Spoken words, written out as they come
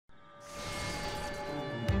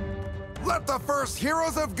Let the first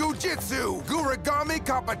Heroes of Goo Jit Zu Gurigami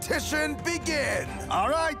competition begin! All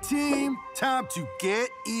right, team. Time to get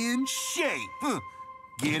in shape.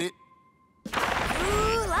 Get it? A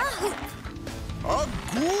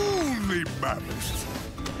ghouly mammoth!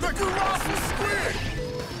 The colossal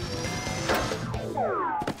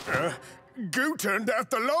squid! Goo turned out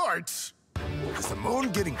the lights! Is the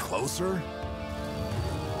moon getting closer?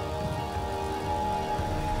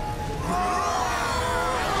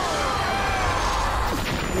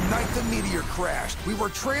 The night the meteor crashed, we were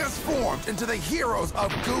transformed into the heroes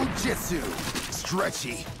of Goo Jit Zu.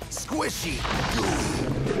 Stretchy, squishy,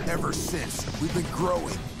 gooey. Ever since, we've been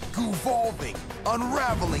growing, Goo-volving,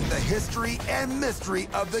 unraveling the history and mystery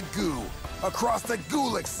of the goo across the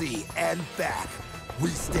Galaxy and back. We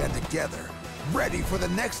stand together, ready for the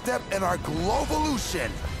next step in our Glow-volution.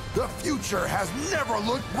 The future has never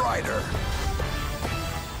looked brighter.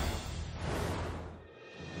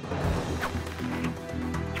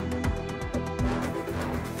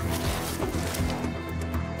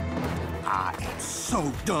 I am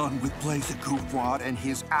so done with Blazer Goofwad and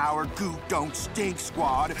his Our Goo Don't Stink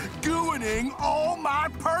squad gooing all my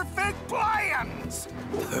perfect plans!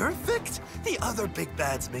 Perfect? The other big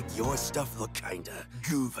bads make your stuff look kinda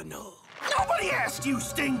goovenal. Nobody asked you,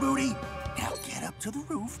 Sting Booty! Now get up to the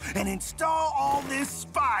roof and install all this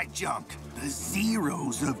spy junk. The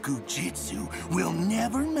Zeros of Goo Jit Zu will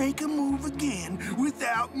never make a move again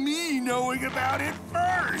without me knowing about it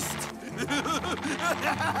first. A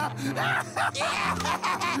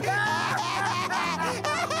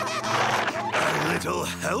little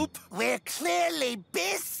help? We're clearly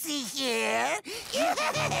busy here.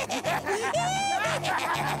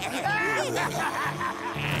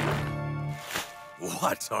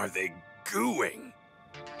 What are they gooing?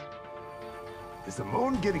 Is the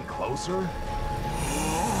moon getting closer?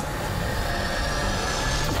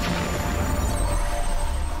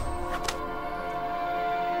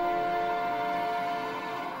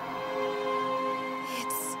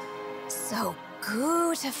 It's so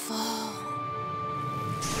beautiful.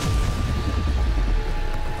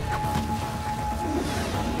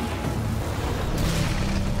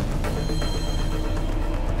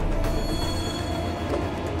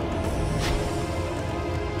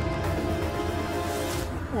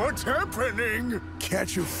 What's happening?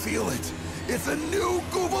 Can't you feel it? It's a new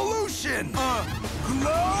Goo-volution!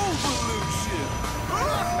 Glow-volution!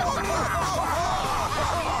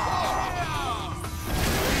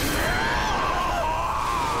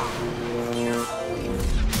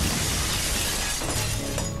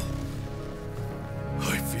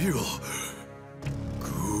 I feel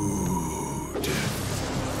good.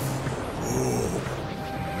 Oh.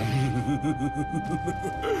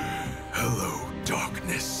 Hello,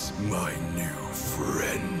 darkness, my new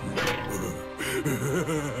friend.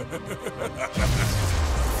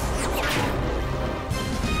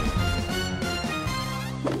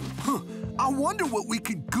 I wonder what we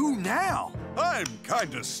could goo now. I'm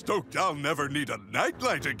kinda stoked I'll never need a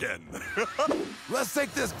nightlight again. Let's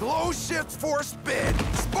take this glow shift for a spin.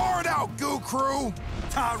 Spar it out, Goo Crew!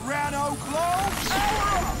 Tyranno Glow,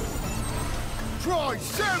 power up!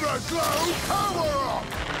 Triceratops Glow, power up!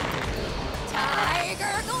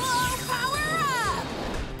 Tiger Glow, power up!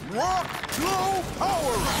 Rock Glow,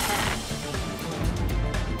 power up!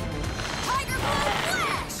 Tiger Glow,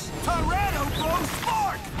 flash! Tyranno Glow,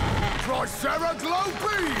 spark! Triceratops Glow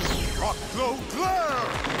beam! Rock Glow, glare!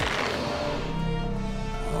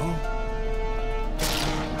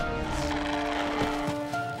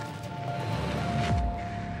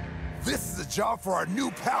 This is a job for our new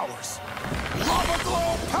powers. Lava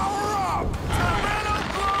Glow, power up! Tyranno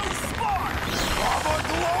Glow, spark! Lava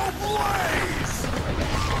Glow, blaze!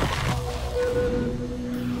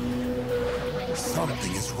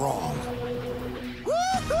 Something is wrong.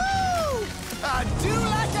 Woohoo! I do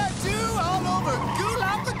like I do all over Goo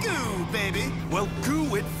like the Goo, baby. Well,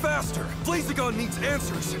 goo it faster. Blazagon needs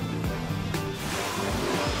answers.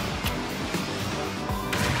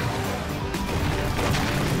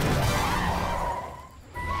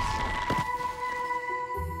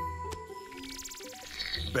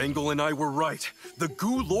 Bengal and I were right. The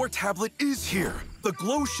Goo lore tablet is here. The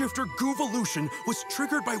Glow Shifter Goo-volution was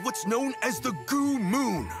triggered by what's known as the Goo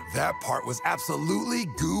Moon. That part was absolutely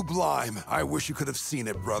Goo-blime. I wish you could have seen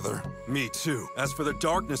it, brother. Me too. As for the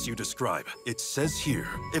darkness you describe, it says here,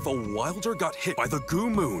 if a wilder got hit by the Goo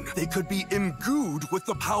Moon, they could be imbued with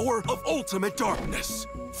the power of ultimate darkness.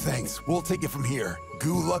 Thanks. We'll take it from here.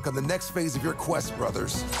 Goo luck on the next phase of your quest,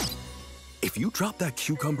 brothers. If you drop that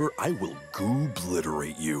cucumber, I will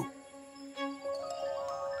Goo-obliterate you.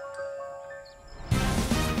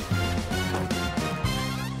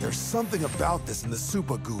 There's something about this in the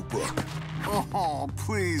Super Goo book. Oh,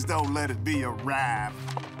 please don't let it be a rap.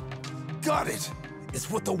 Got it! It's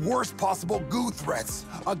with the worst possible goo threats.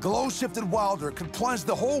 A glow-shifted wilder could plunge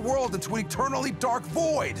the whole world into an eternally dark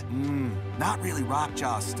void. Not really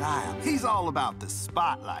Rockjaw's style. He's all about the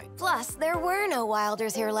spotlight. Plus, there were no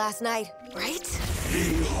Wilders here last night, right?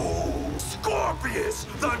 Behold, Scorpius,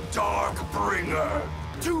 the Dark Bringer.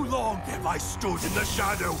 Too long have I stood in the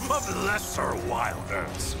shadow of lesser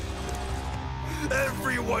wilders.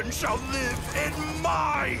 Everyone shall live in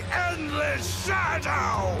my endless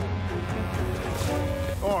shadow!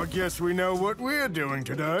 I guess we know what we're doing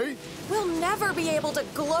today. We'll never be able to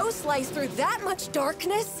glow slice through that much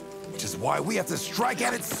darkness. Which is why we have to strike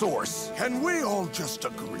at its source. Can we all just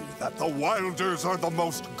agree that the Wilders are the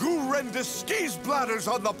most goo-rendous skis bladders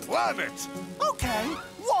on the planet? Okay,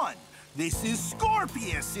 1. This is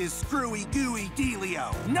Scorpius' screwy gooey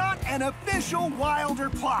dealio, not an official Wilder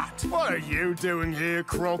plot. What are you doing here,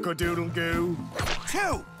 Crocodoodle Goo?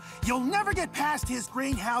 2. You'll never get past his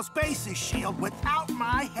greenhouse basis shield without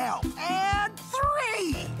my help. And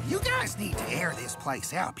 3. You guys need to air this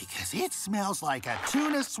place out because it smells like a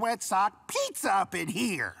tuna sweat sock pizza up in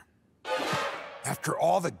here. After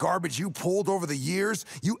all the garbage you pulled over the years,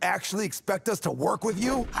 you actually expect us to work with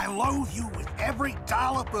you? I loathe you with every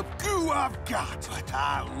dollop of goo I've got. But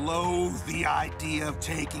I loathe the idea of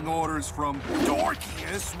taking orders from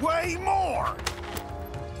Dorkius way more.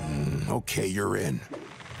 Okay, you're in.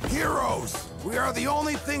 Heroes! We are the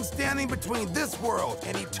only thing standing between this world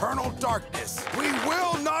and eternal darkness. We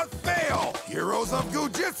will not fail! Heroes of Goo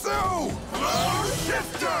Jit Zu! Glow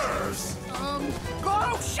Shifters!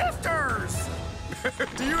 Glow shifters!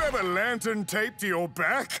 Do you have a lantern taped to your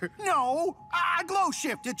back? No, I glow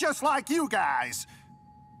shifted just like you guys.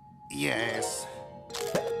 Yes.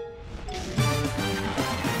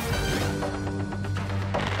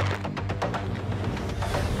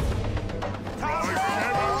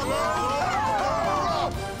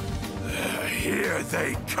 Here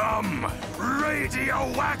they come!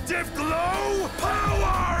 Radioactive glow,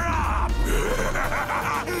 power up!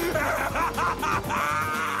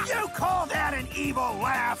 You call that an evil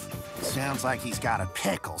laugh? Sounds like he's got a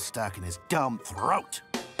pickle stuck in his dumb throat.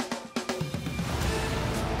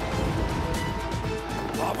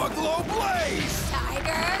 Lava Glow Blaze!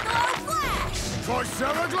 Tiger Glow Flash!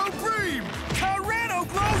 Tricera Glow Beam! Tyranno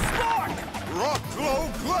Glow Spark! Rock Glow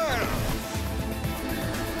Glare!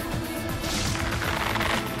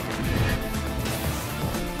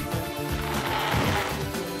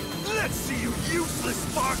 Let's see you useless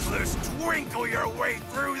sparklers twinkle your way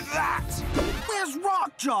through that! Where's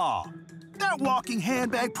Rockjaw? That walking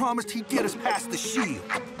handbag promised he'd get us past the shield.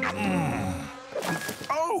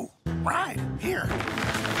 Oh, right, here.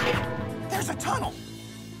 There's a tunnel.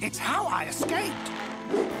 It's how I escaped.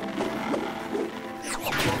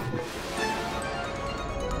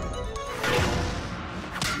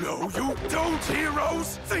 No, you don't,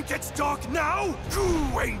 heroes! Think it's dark now?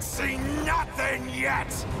 Goo ain't seen nothing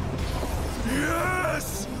yet!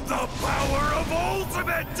 Yes! The power of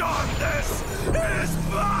ultimate darkness is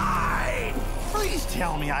mine! Please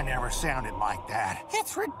tell me I never sounded like that.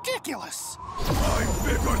 It's ridiculous. I'm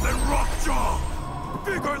bigger than Rockjaw!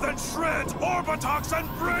 Bigger than Shred, Orbitox, and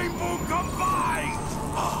Brainboom combined!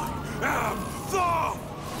 I am the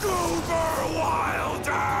Goober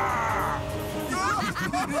Wilder!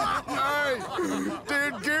 Hey,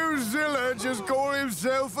 did Goozilla just call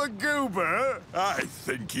himself a goober? I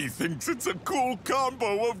think he thinks it's a cool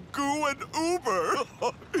combo of goo and uber.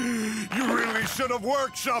 You really should have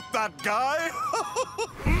workshopped that guy.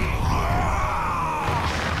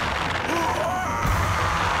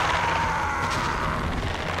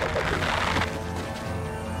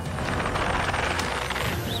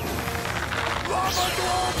 Lava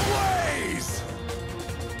Glow Blaze!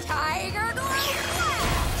 Tiger Glow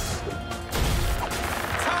Flash!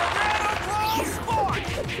 Tyranno Glow Spark!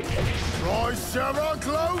 Tricera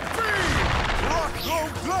Glow Beam! Rock Glow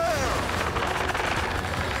Glare!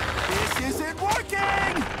 This isn't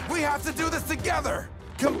working! We have to do this together!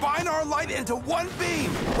 Combine our light into one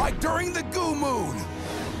beam, like during the Goo Moon!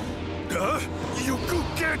 You Goo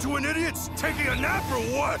Gargantuan idiots taking a nap or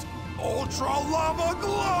what? Ultra Lava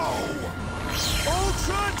Glow!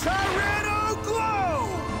 Ultra Tyranno Glow!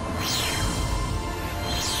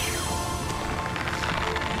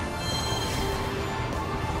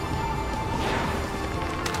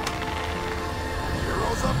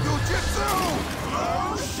 Heroes of Goo Jit Zu!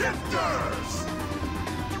 Glow Shifters!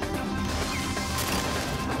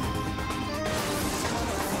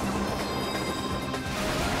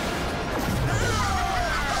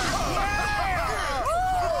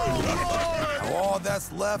 all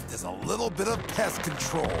that's left is a little bit of pest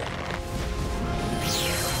control.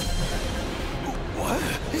 What?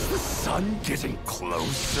 Is the sun getting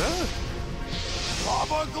closer? Pop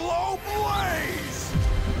a glow blaze!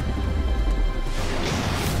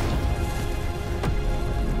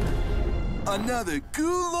 Another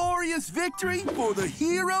glorious victory for the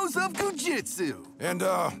heroes of Goo Jit Zu. And,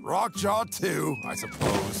 Rockjaw too, I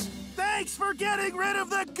suppose. Thanks for getting rid of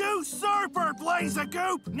the Goo Usurper,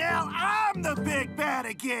 Blaze-a-Goop! Now I'm the big bad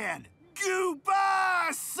again!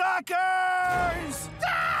 Goodbye, suckers!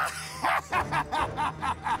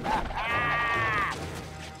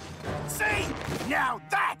 See? Now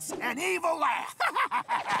that's an evil laugh!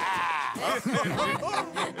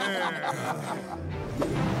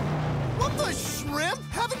 What the shrimp?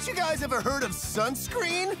 Haven't you guys ever heard of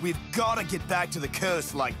sunscreen? We've got to get back to the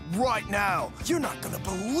coast, like, right now. You're not gonna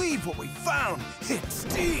believe what we found. It's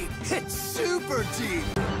deep. It's super deep.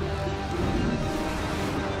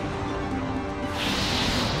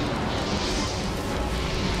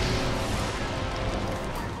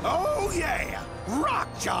 Oh, yeah!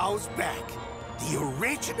 Rockjaw's back. The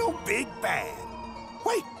original Big Bad.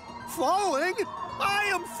 Wait, falling? I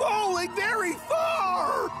am falling very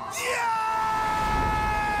far! Yeah!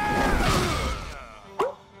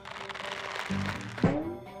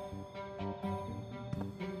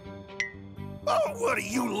 Oh, what are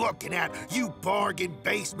you looking at, you bargain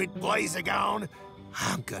basement Blazagon?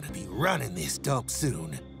 I'm gonna be running this dump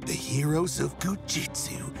soon. The heroes of Goo Jit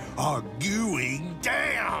Zu are gooing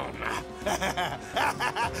down!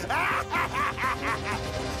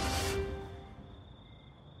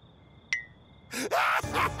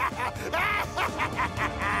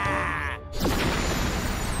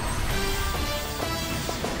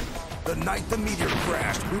 The night the meteor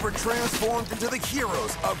crashed, we were transformed into the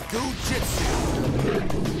heroes of Goo Jit Zu.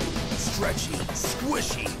 Stretchy,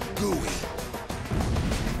 squishy, gooey.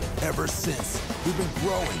 Ever since, we've been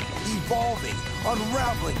growing, evolving,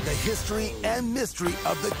 unraveling the history and mystery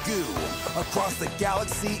of the goo across the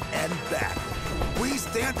galaxy and back. We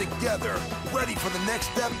stand together, ready for the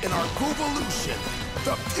next step in our Goo-volution.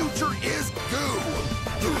 The future is Goo!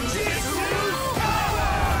 Goo Jit Zu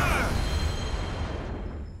power!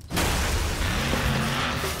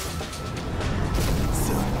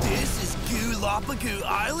 So this is Goo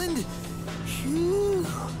Island? Phew.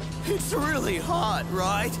 It's really hot,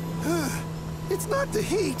 right? It's not the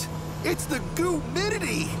heat, it's the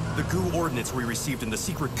goo-midity! The goo ordnance we received in the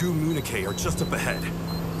secret goo communique are just up ahead.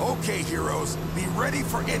 Okay, heroes, be ready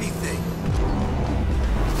for anything.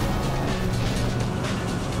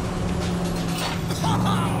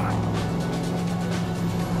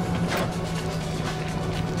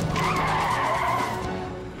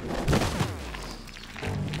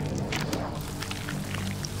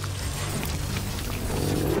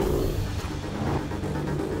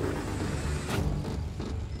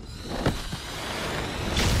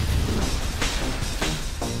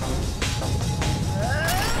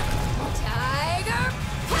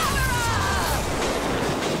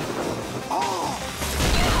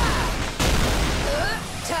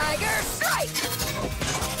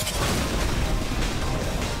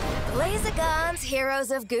 Blazagon's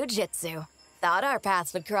heroes of Goo Jit Zu. Thought our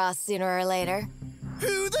paths would cross sooner or later.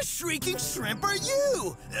 Who the shrieking shrimp are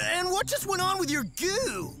you? And what just went on with your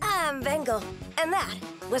goo? I'm Bengal, and that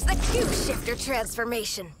was the Goo Shifter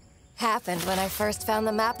transformation. Happened when I first found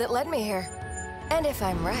the map that led me here. And if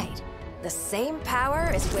I'm right, the same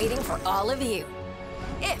power is waiting for all of you.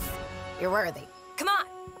 If you're worthy. Come on!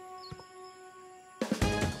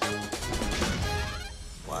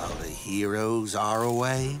 While the heroes are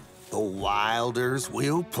away, the Wilders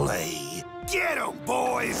will play. Get 'em,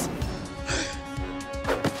 boys!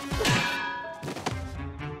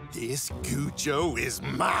 This Goocho is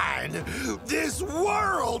mine. This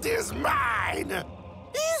world is mine.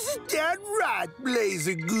 Isn't that right,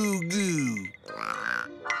 Blaze-a-Goo-Goo?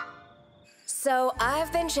 So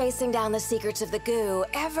I've been chasing down the secrets of the goo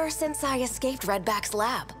ever since I escaped Redback's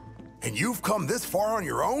lab. And you've come this far on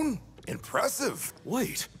your own? Impressive.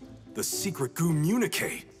 Wait, the secret goo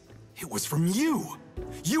communique. It was from you.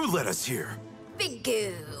 You led us here. Big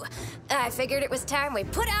Goo. I figured it was time we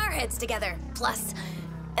put our heads together. Plus,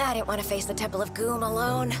 I didn't want to face the Temple of Goom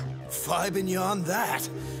alone. Vibing you on that.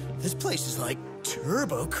 This place is like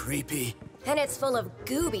turbo creepy. And it's full of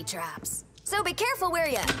gooby traps. So be careful where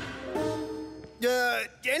you...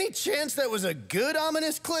 Any chance that was a good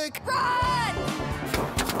ominous click? Run!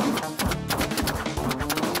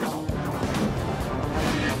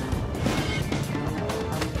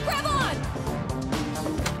 Grab on!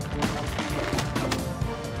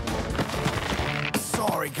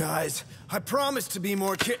 Sorry, guys. I promised to be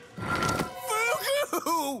more Fuku!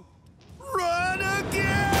 Goo! Run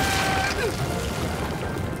again!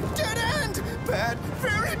 Dead end! Bad,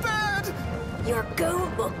 very bad! Your goo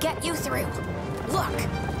will get you through. Look!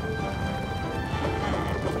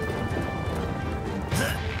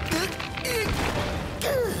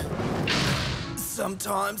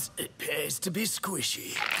 Sometimes it pays to be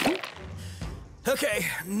squishy. Okay,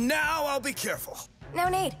 now I'll be careful. No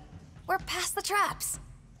need. We're past the traps.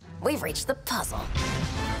 We've reached the puzzle.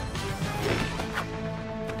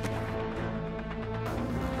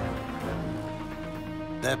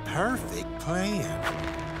 The perfect plan.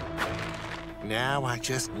 Now I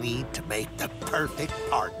just need to make the perfect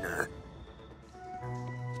partner.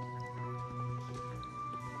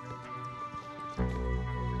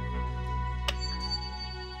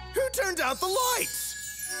 Who turned out the lights?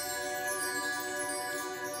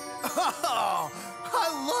 Oh,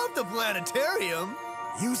 I love the planetarium.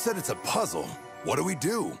 You said it's a puzzle. What do we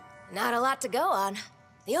do? Not a lot to go on.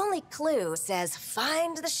 The only clue says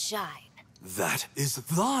find the shine. That is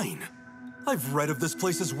thine. I've read of this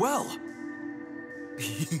place as well.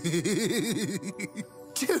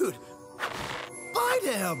 Dude, find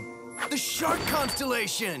him! The shark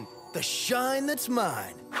constellation! The shine that's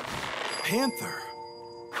mine. Panther.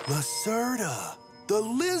 Lacerda, the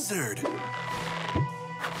lizard.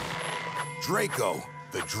 Draco,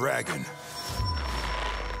 the dragon.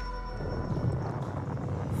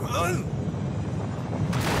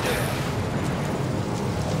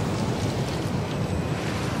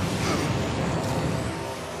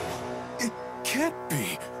 It can't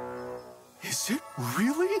be. Is it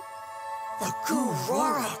really? The Goo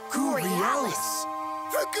Realis.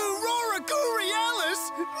 The Goo Realis?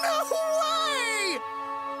 No way!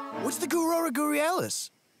 What's the Goo Realis?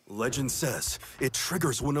 Legend says it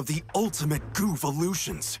triggers one of the ultimate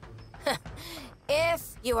Goo-volutions.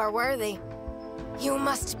 If you are worthy, you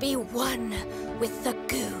must be one with the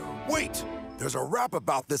goo. Wait! There's a rap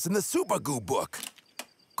about this in the Super Goo book.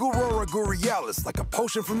 Goo Realis, like a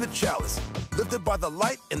potion from the chalice, lifted by the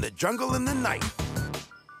light in the jungle in the night.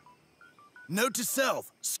 Note to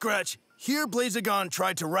self, Scratch, here Blazagon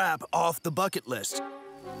tried to rap off the bucket list.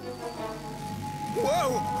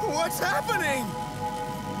 Whoa, what's happening?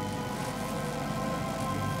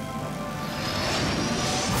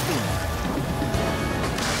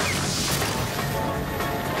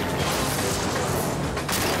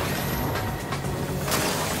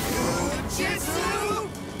 Goo Jit Zu,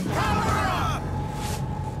 power up!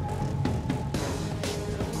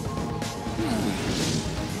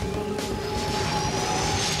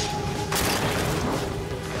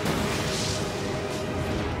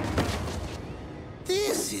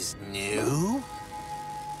 This is new.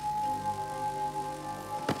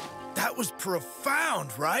 That was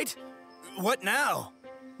profound, right? What now?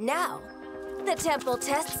 Now, the temple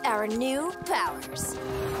tests our new powers.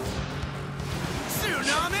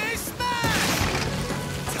 Tsunami Smash!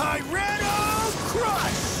 Tyranno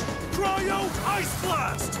Crush! Cryo Ice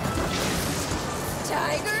Blast!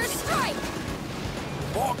 Tiger Strike!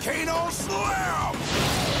 Volcano Slam!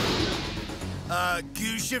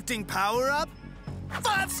 Goo shifting power-up?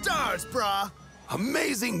 5 stars, brah!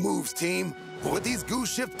 Amazing moves, team. But with these Goo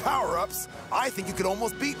Shift power-ups, I think you could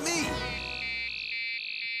almost beat me.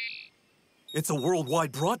 It's a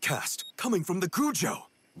worldwide broadcast coming from the Gujo.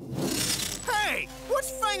 Hey!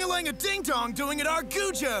 What's Fang-a-lang-a-ding-dong doing at our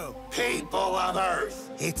Gujo? People of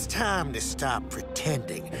Earth, it's time to stop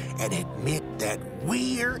pretending and admit that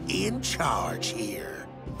we're in charge here.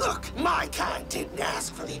 Look, my kind didn't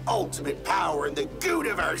ask for the ultimate power in the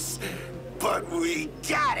Gooniverse, but we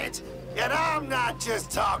got it. And I'm not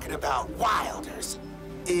just talking about Wilders.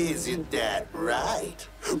 Isn't that right,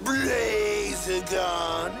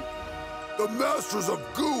 Blazagon? The Masters of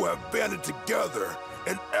Goo have banded together,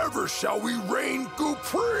 and ever shall we reign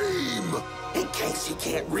Goopreme! In case you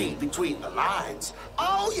can't read between the lines,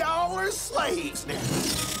 all y'all are slaves now.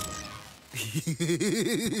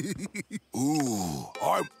 Ooh,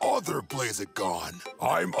 I'm other Blazagon.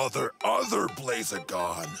 I'm other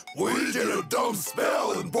Blazagon. We did a dumb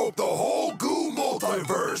spell and broke the whole Goo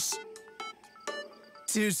multiverse.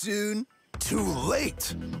 Too soon? Too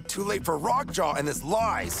late. Too late for Rockjaw and his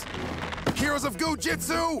lies. Heroes of Goo Jit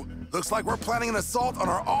Zu! Looks like we're planning an assault on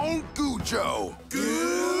our own Gujo.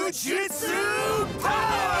 Goo Jit Zu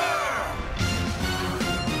power!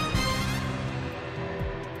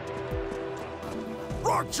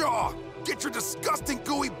 Rockjaw! Get your disgusting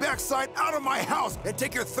gooey backside out of my house and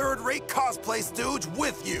take your third-rate cosplay stooge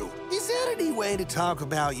with you! Is that any way to talk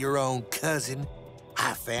about your own cousin?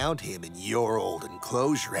 I found him in your old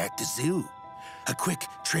enclosure at the zoo. A quick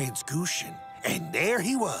transgution, and there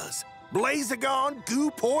he was, Blazagon Goo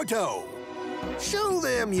Porto. Show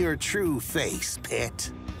them your true face,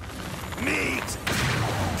 pet. Meet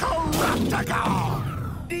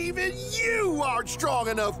Corruptical! Even you aren't strong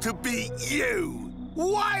enough to beat you!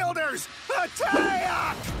 Wilders,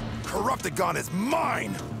 attack! Corruptagon is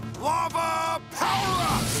mine! Lava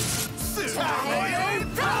power-up! Tiger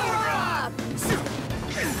power-up!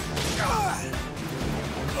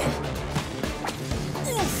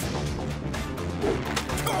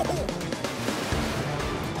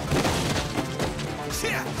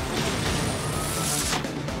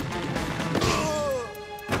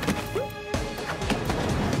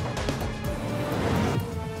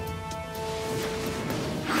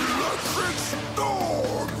 Electric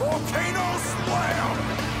storm! Volcano slam!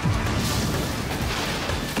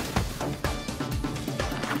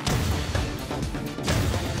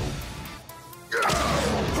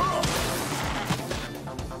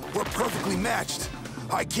 We're perfectly matched.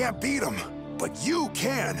 I can't beat him, but you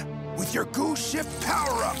can with your Goo Shift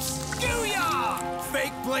power-ups. Gooyah!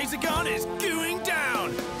 Fake Blazagon is gooing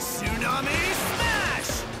down! Tsunami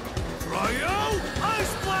smash! Cryo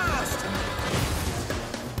ice blast!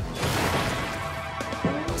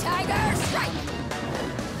 Tiger strike!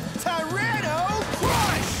 Tyranno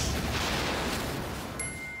crush!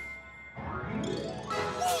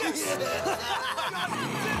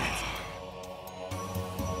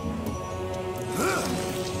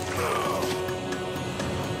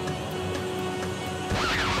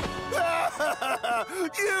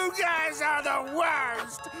 You guys are the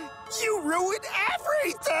worst! You ruined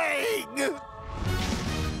everything!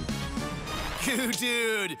 Goo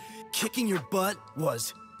dude, kicking your butt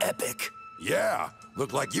was epic. Yeah,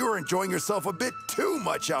 looked like you were enjoying yourself a bit too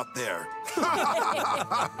much out there.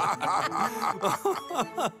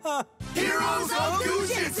 Heroes of Goo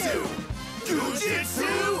Jit Zu! Goo Jit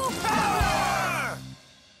Zu power!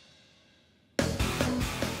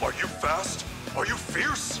 Are you fast? Are you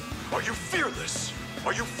fierce? Are you fearless?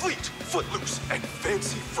 Are you fleet, footloose, and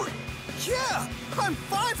fancy-free? Yeah, I'm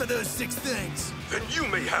 5 of those 6 things. Then you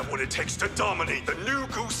may have what it takes to dominate the new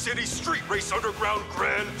Goo City Street Race Underground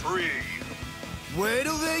Grand Prix. Wait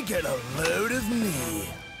till they get a load of me.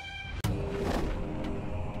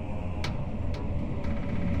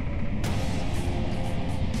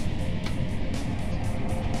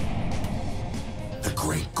 The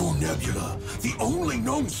Great Goo Nebula, the only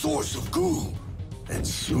known source of goo. And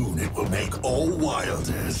soon it will make all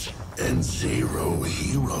Wilders and Zero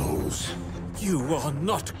heroes. You are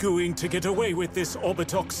not going to get away with this,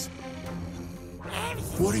 Orbitox.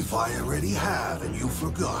 What if I already have and you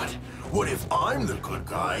forgot? What if I'm the good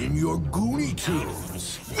guy in your Goonie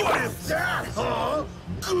Tunes? What if that, huh?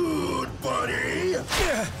 Good, buddy!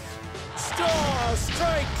 Star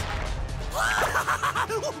strike!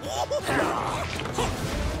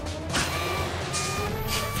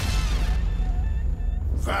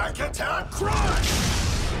 Back attack crush!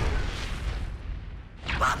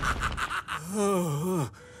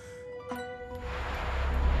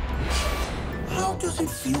 How does it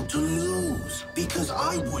feel to lose? Because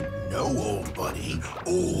I wouldn't know, old buddy.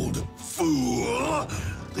 Old fool!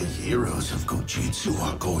 The heroes of Goo Jit Zu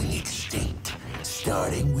are going extinct.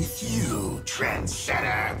 Starting with you,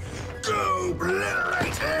 Trendsetter. Go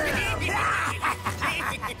obliterator!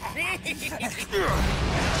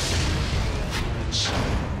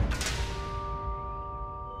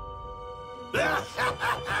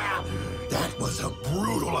 That was a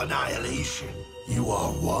brutal annihilation. You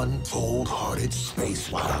are one cold-hearted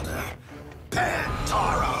space wilder.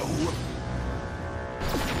 Pantaro!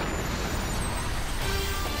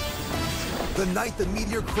 The night the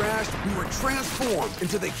meteor crashed, we were transformed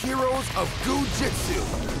into the heroes of Goo Jit Zu.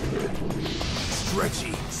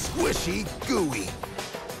 Stretchy, squishy, gooey.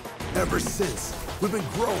 Ever since, we've been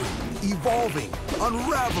growing, evolving,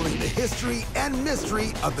 unraveling the history and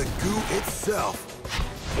mystery of the goo itself.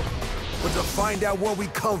 But to find out where we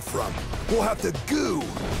come from, we'll have to goo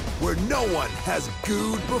where no one has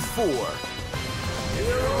gooed before.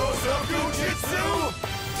 Heroes of Goo Jit Zu!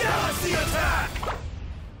 Galaxy attack!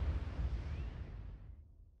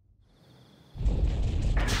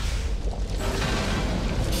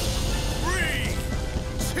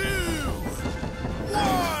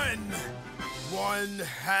 One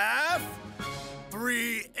half,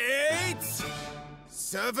 3/8,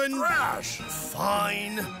 7. Crash!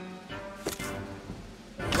 Fine.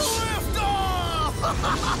 Lift off!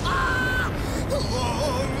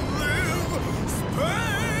 Long live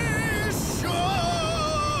Space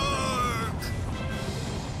Shark!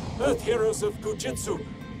 Earth heroes of Goo Jit Zu,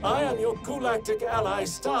 I am your galactic ally,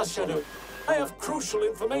 Star Shadow. I have crucial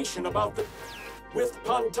information about the... with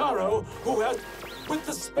Pantaro, who has... with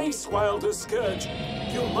the Space Wilder Scourge.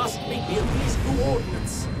 You must meet me at these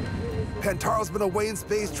coordinates. Pantaro's been away in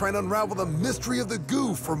space trying to unravel the mystery of the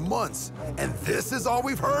goo for months. And this is all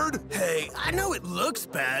we've heard? Hey, I know it looks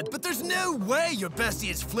bad, but there's no way your bestie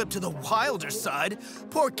has flipped to the wilder side.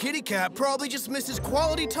 Poor kitty cat probably just misses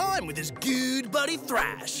quality time with his good buddy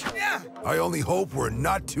Thrash. Yeah. I only hope we're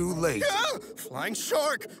not too late. Yeah. Flying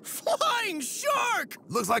shark! Flying shark!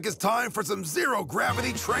 Looks like it's time for some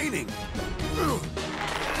zero-gravity training.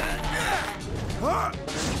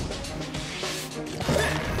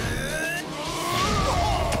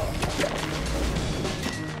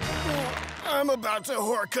 I'm about to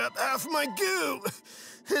hork up half my goo.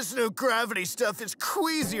 This no gravity stuff is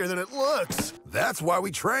queasier than it looks. That's why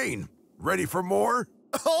we train. Ready for more?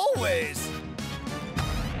 Always.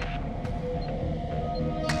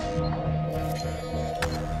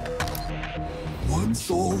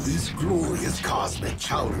 Once all this glorious cosmic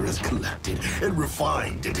chowder is collected and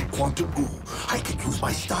refined into quantum goo, I can use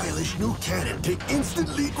my stylish new cannon to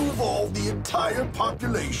instantly evolve the entire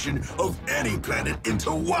population of any planet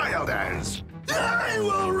into wilders. I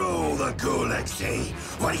will rule the galaxy.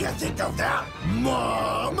 What do you think of that,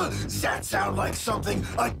 Mom? Does that sound like something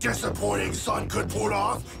a disappointing son could pull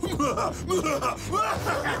off?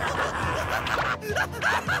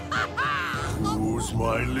 Who's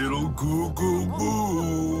my little goo?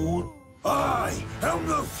 I am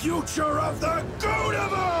the future of the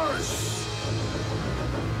Gooniverse!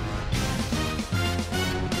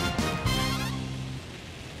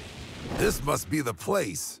 This must be the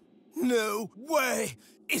place. No way!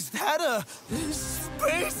 Is that a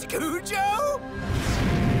space Cujo?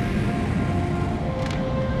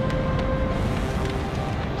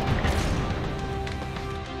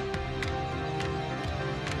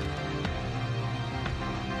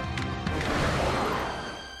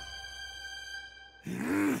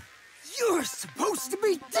 You're supposed to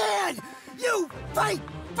be dead! You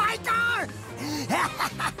fighter!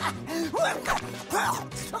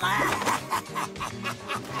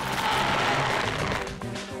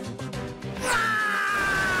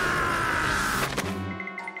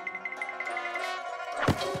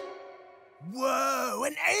 Whoa,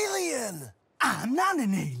 an alien! I'm not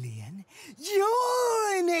an alien.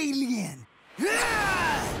 You're an alien.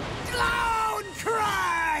 Cloud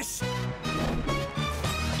Crash!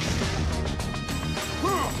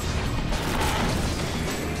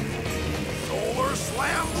 Solar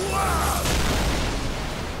Slam Blast!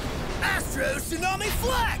 Astro Tsunami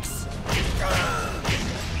Flex!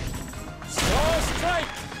 Star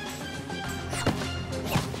Strike!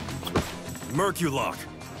 Merculock,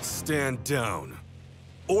 stand down.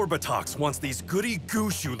 Orbitox wants these goody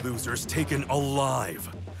Goo-Shu losers taken alive.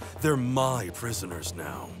 They're my prisoners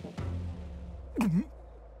now.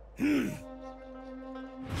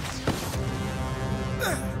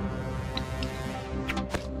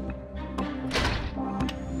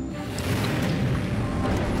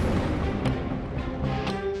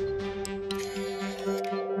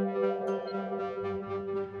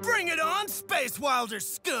 Bring it on, Space Wilder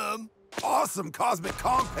scum! Awesome cosmic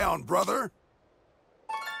compound, brother.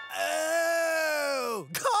 Oh!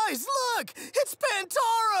 Guys, look! It's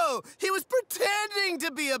Pantaro! He was pretending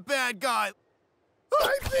to be a bad guy.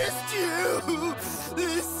 I missed you!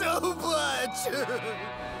 So much!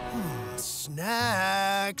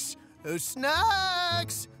 Snacks! Oh,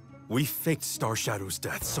 snacks! We faked Star Shadow's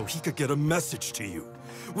death so he could get a message to you.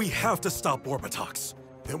 We have to stop Orbitox.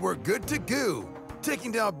 Then we're good to go.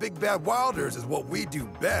 Taking down big bad wilders is what we do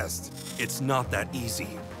best. It's not that easy.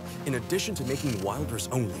 In addition to making wilders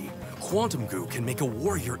only, Quantum Goo can make a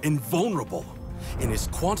warrior invulnerable. In his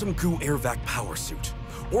Quantum Goo airvac power suit,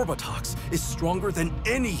 Orbitox is stronger than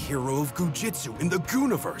any hero of Goo Jit Zu in the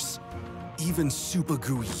Gooniverse. Even Super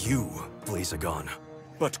Goo U, Blazagon.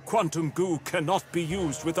 But Quantum Goo cannot be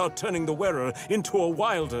used without turning the wearer into a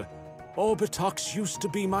wilder. Orbitox used to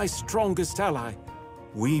be my strongest ally.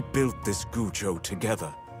 We built this Gujo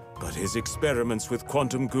together, but his experiments with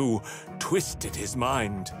Quantum Goo twisted his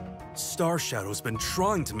mind. Star Shadow's been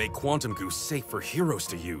trying to make Quantum Goo safe for heroes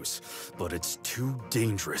to use, but it's too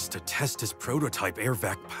dangerous to test his prototype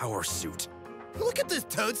airvac power suit. Look at this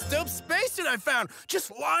toad-dope spacesuit I found,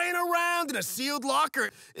 just lying around in a sealed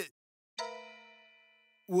locker.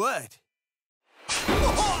 What?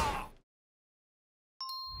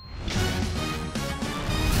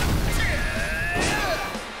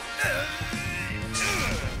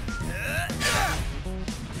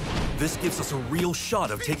 This gives us a real shot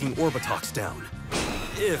of taking Orbitox down.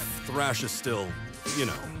 If Thrash is still, you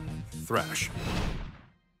know, Thrash.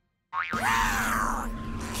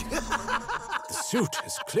 The suit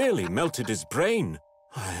has clearly melted his brain.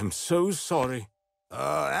 I am so sorry.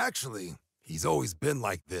 Actually, he's always been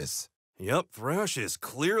like this. Yep, Thrash is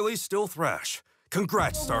clearly still Thrash.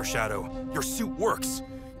 Congrats, Star Shadow. Your suit works.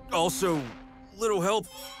 Also, little help.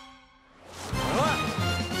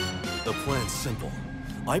 The plan's simple.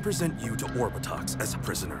 I present you to Orbitox as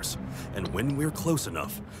prisoners, and when we're close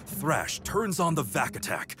enough, Thrash turns on the vac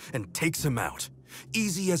attack and takes him out.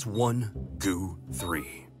 Easy as 1, Goo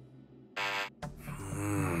 3.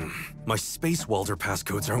 My Space Welder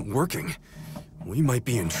passcodes aren't working. We might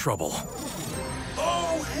be in trouble.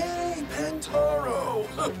 Oh, hey, Pentaro!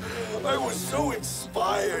 I was so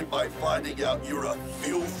inspired by finding out you're a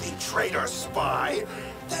filthy traitor spy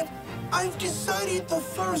that I've decided the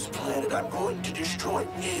first planet I'm going to destroy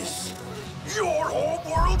is your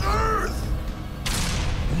homeworld, Earth!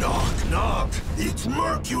 Knock, knock! It's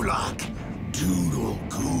Merculok! Doodle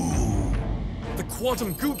goo! The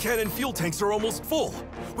quantum goo cannon fuel tanks are almost full.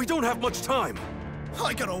 We don't have much time.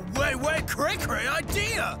 I got a way cray-cray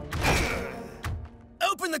idea!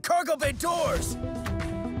 Open the cargo bay doors!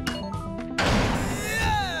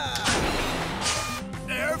 Yeah!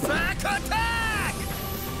 Air vac attack!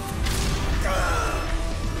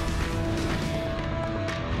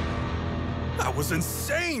 That was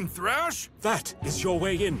insane, Thrash! That is your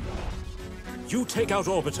way in. You take out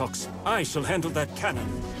Orbitox. I shall handle that cannon.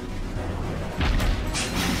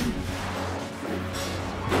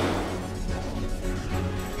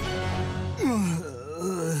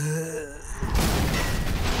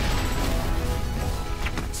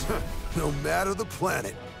 No matter the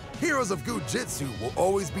planet, heroes of Goo Jit Zu will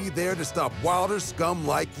always be there to stop wilder scum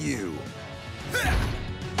like you.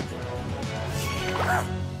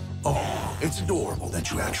 Oh, it's adorable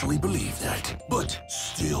that you actually believe that. But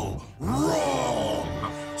still wrong!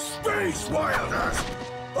 Space Wilders!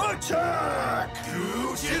 Attack!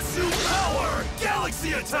 Goo Jit Zu power!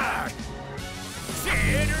 Galaxy attack!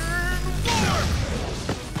 Saturn warp!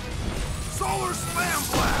 Solar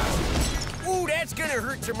spam blast! Ooh, that's gonna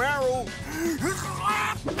hurt tomorrow.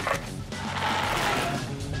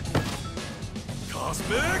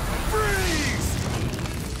 Cosmic freeze!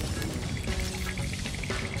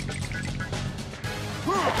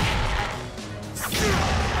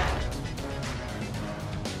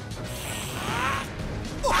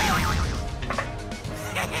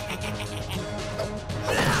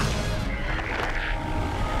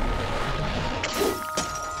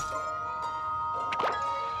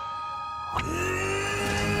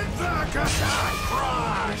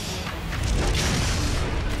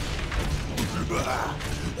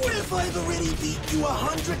 What if I've already beat you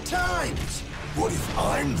 100 times? What if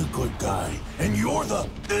I'm the good guy and you're the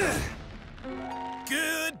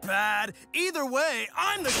Good, bad. Either way,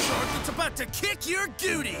 I'm the shark that's about to kick your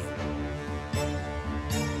gooty.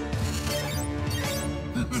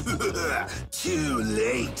 Too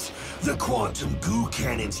late. The quantum goo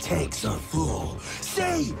cannon's tanks are full.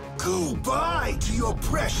 Say goodbye to your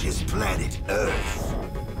precious planet Earth.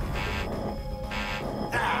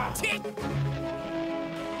 Tick.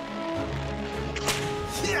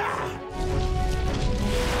 Yeah.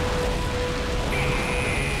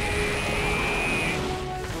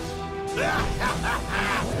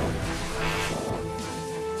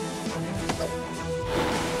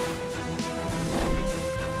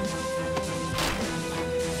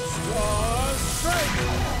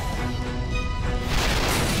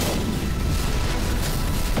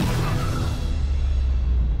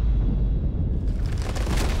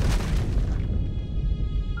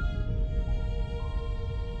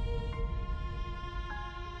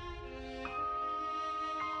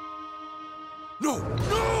 No!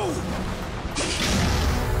 No!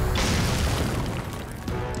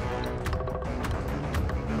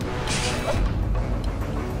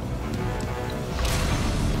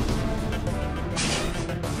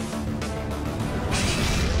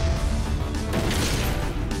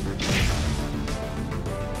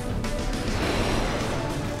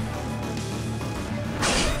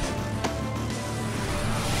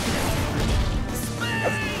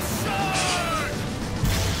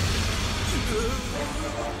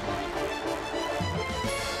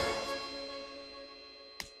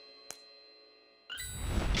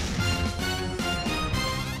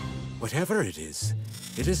 Whatever it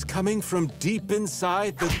is coming from deep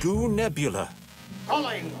inside the Goo Nebula.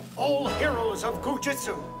 Calling all heroes of Goo Jit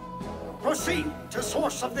Zu. Proceed to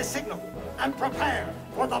source of the signal and prepare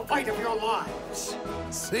for the fight of your lives.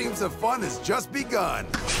 Seems the fun has just begun.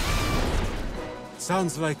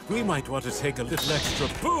 Sounds like we might want to take a little extra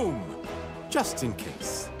boom, just in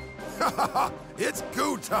case. It's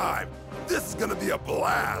Goo time! This is gonna be a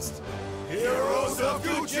blast! Heroes of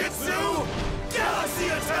Goo Jit Zu, Galaxy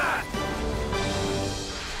attack!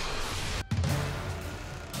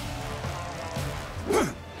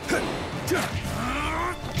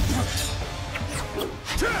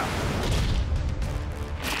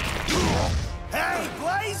 Hey,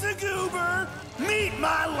 Blaze-a-Goober! Meet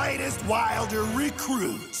my latest Wilder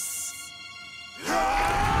recruits.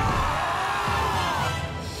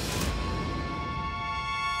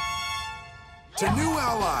 To new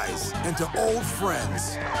allies and to old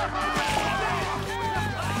friends.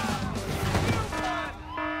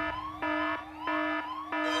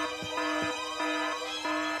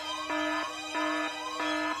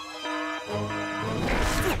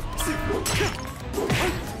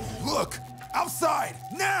 Look! Outside!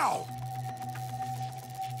 Now!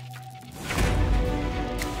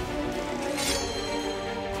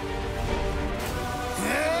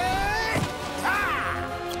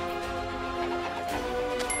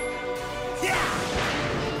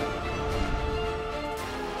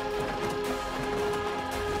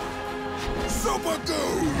 Super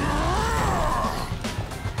Goo!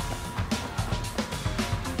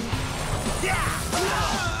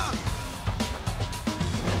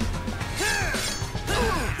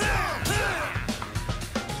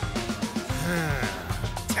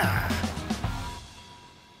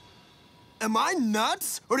 Am I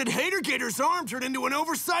nuts? Or did Hater Gator's arm turn into an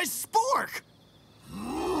oversized spork?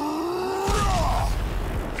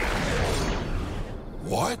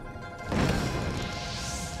 What?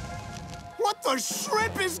 What the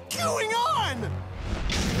shrimp is going on?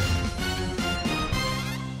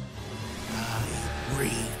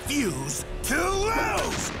 Refuse to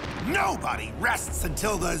lose! Nobody rests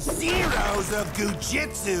until the zeros of Goo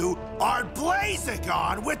Jit Zu are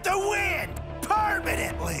blaze-a-gone with the wind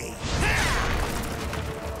permanently!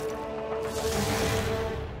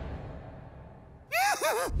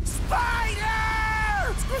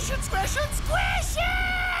 Spider! Squish it, squish it, squish it!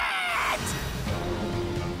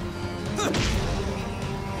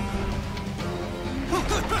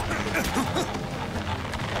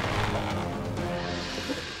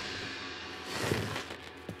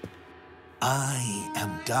 I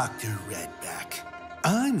am Dr. Redback.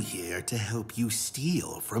 I'm here to help you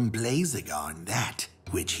steal from Blaze-a-gone that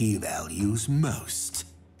which he values most.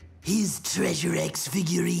 His Treasure X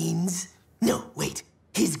figurines. No, wait.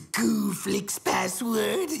 His Goo Flix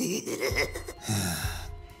password.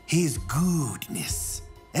 His goodness.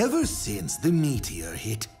 Ever since the meteor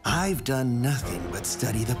hit, I've done nothing but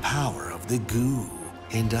study the power of the goo.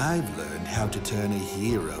 And I've learned how to turn a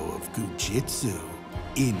hero of Goo Jit Zu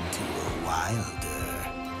into a wilder.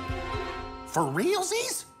 For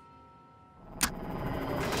realsies?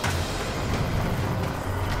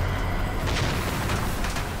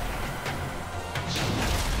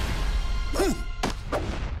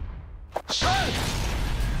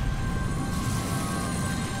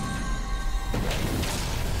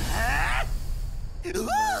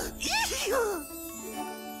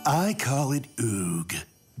 I call it Oog.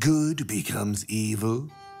 Good becomes evil.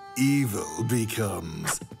 Evil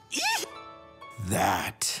becomes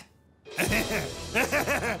that.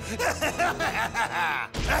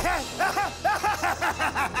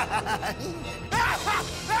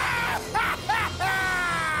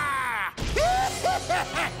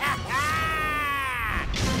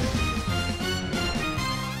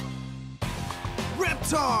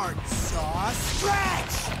 Reptard! Saw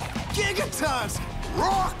stretch! Gigatusk!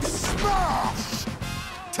 Rock smash!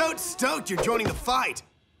 Totes stoked you're joining the fight.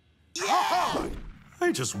 Yeah!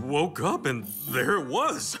 I just woke up and there it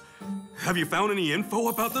was. Have you found any info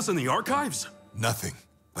about this in the archives? Nothing,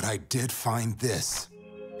 but I did find this.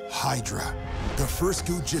 Hydra, the first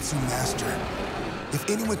Goo Jit Zu master. If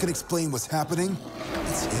anyone can explain what's happening,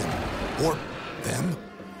 it's him. Or them.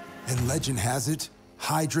 And legend has it,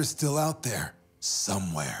 Hydra's still out there.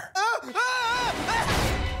 Somewhere.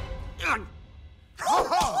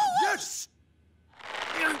 Yes!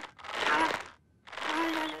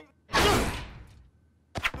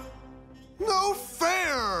 No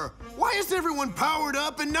fair! Why is everyone powered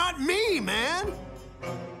up and not me, man?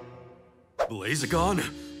 Blaze-a-gone,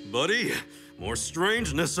 buddy, more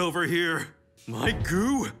strangeness over here. My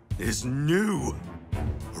goo is new.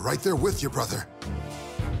 Right there with you, brother.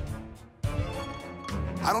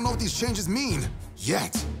 I don't know what these changes mean,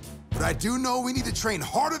 yet. But I do know we need to train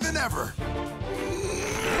harder than ever.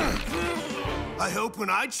 I hope when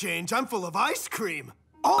I change, I'm full of ice cream.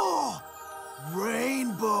 Oh!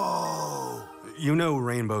 Rainbow! You know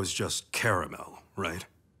rainbow's just caramel, right?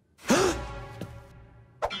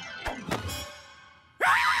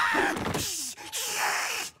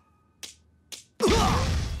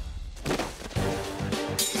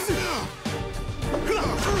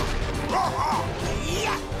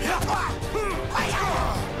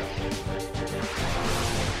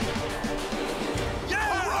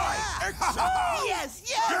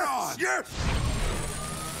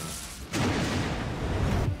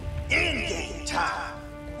 In-game time.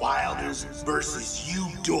 Wilders versus you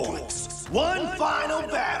doinks. One final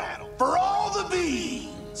battle for all the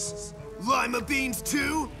beans. Lima beans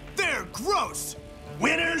too? They're gross.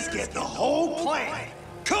 Winners get the whole planet.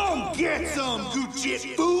 Come get some, Goo Jit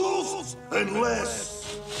fools!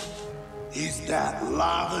 Unless... Is that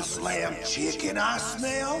lava slam chicken I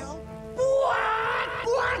smell? What?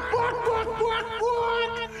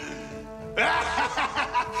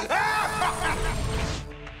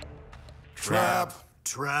 Trap.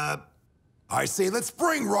 Trap. I say let's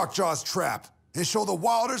bring Rockjaw's trap and show the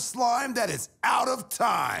Wilder slime that it's out of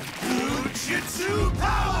time. Goo Jit Zu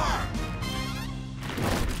power!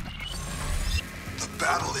 The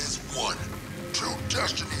battle is won. Two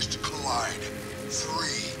destinies to collide.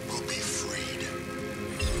 Three will be freed.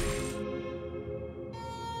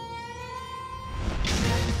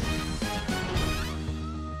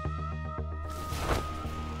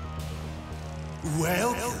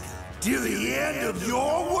 Welcome to the end of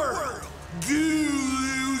your world, Goo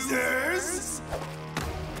losers!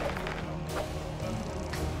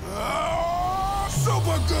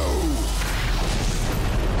 Super Goo!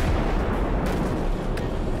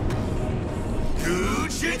 Goo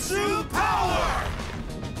Jit Zu power!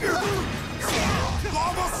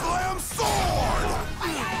 Lava Slam Sword!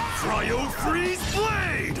 Cryo Freeze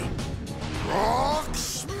Blade! Rock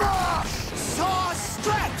Smash! Saw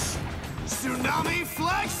Stretch! Tsunami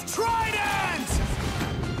Flex Trident!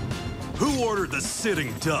 Who ordered the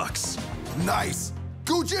sitting ducks? Nice!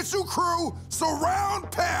 Goo Jitsu crew, surround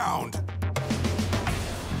pound!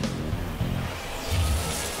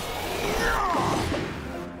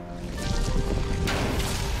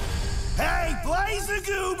 Hey, Blaze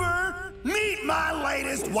Goober! Meet my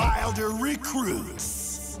latest Wilder recruits!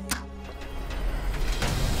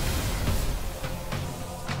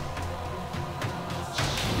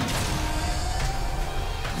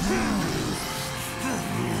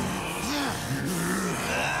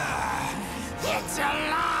 It's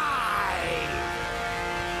alive!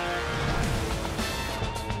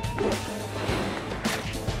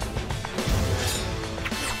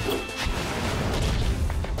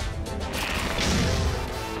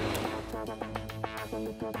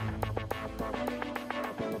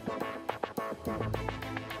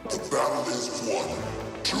 The battle is won.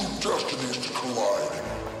 Two destinies to collide.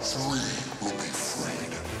 Three will be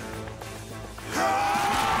freed.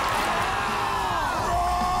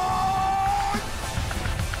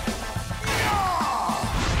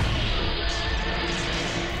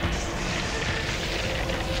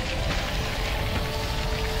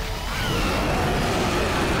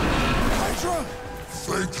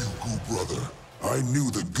 Thank you, Goo brother. I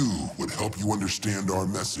knew the goo would help you understand our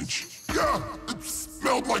message. Yeah, it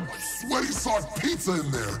smelled like sweaty soft pizza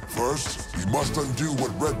in there. First, we must undo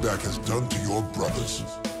what Redback has done to your brothers.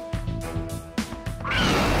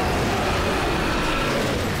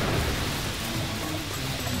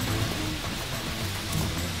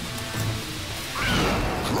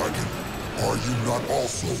 Dragon, are you not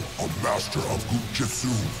also a master of Goo Jit Zu?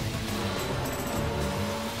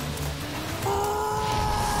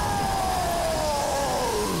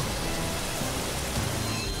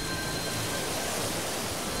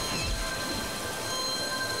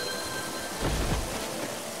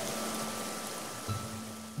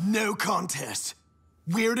 No contest.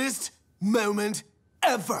 Weirdest moment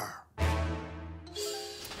ever.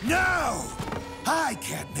 No! I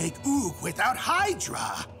can't make Ook without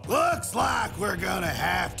Hydra. Looks like we're gonna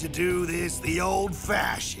have to do this the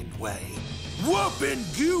old-fashioned way. Whooping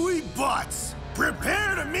gooey butts.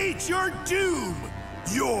 Prepare to meet your doom.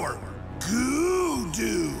 Your Goo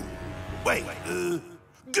Doom. Wait,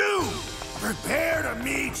 Goo! Prepare to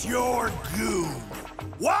meet your Goom.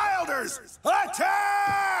 Wilders,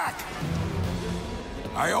 attack!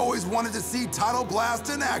 I always wanted to see Tidal Blast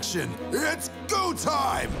in action. It's Goo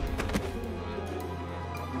time!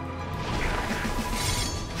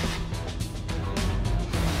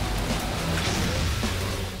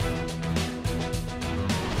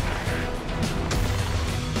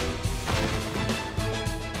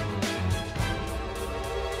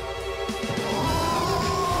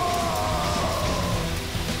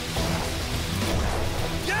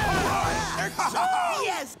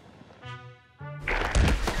 Yes!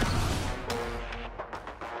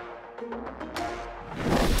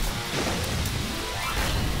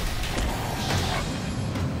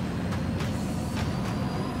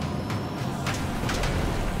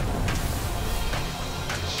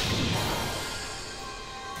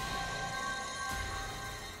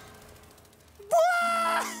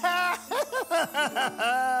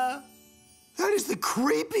 That is the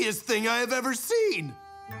creepiest thing I have ever seen!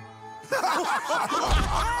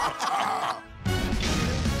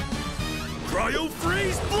 Cryo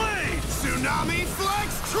Freeze Blade! Tsunami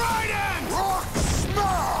Flex Trident! Rock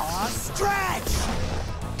Smash! Stretch!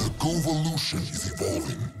 The Goo-volution is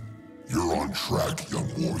evolving. You're on track, young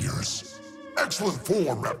warriors. Excellent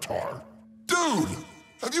form, Reptar. Dude,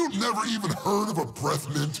 have you never even heard of a breath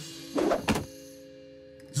mint?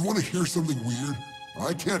 You want to hear something weird?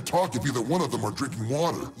 I can't talk if either one of them are drinking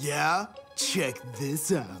water. Yeah? Check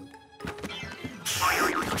this out.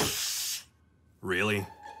 Really?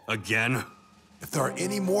 Again? If there are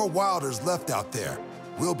any more Wilders left out there,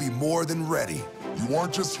 we'll be more than ready. You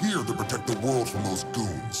aren't just here to protect the world from those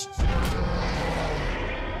goons.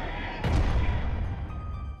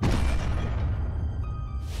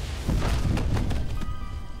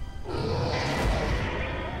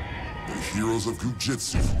 The heroes of Goo Jit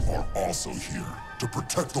Zu are also here to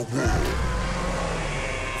protect the world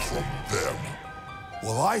from them.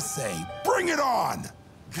 Well, I say, bring it on!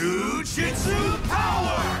 Goo Jit Zu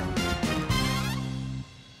power!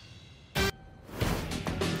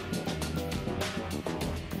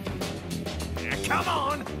 Come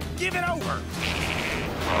on, give it over!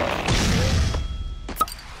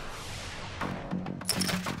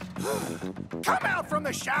 Come out from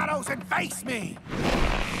the shadows and face me!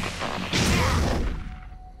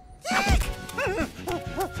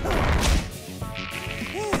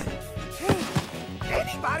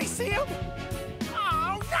 Anybody see him?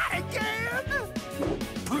 Oh, not again!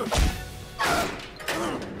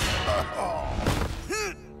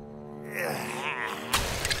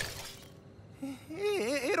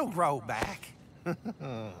 It'll grow back.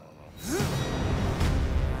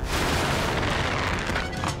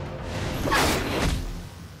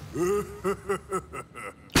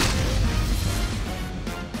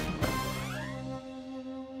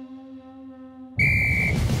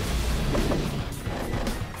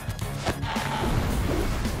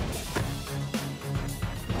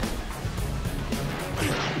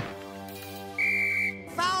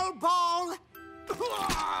 Foul ball!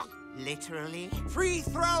 Literally. Free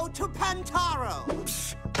throw to Pantaro.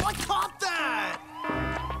 I caught that!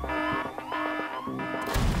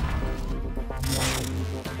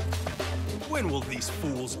 When will these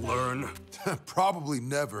fools learn? Probably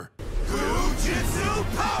never. Goo Jit Zu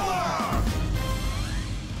power!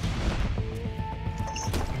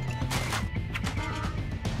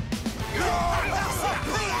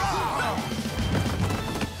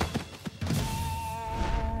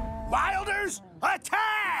 Wilders,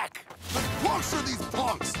 attack! Puncture these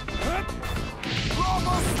punks!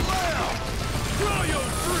 Lava Slam! Cryo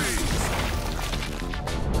Freeze!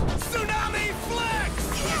 Tsunami Flex!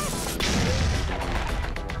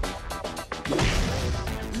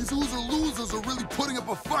 These losers are really putting up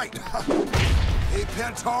a fight. Hey,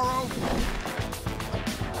 Pantaro.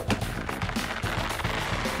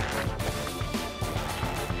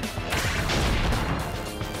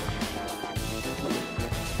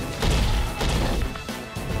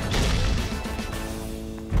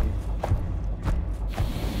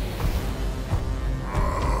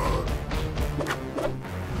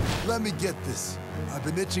 Let me get this. I've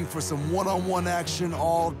been itching for some one-on-one action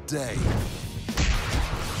all day.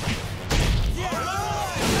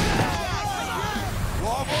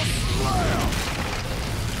 Lava Slam!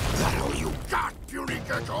 That all you got, puny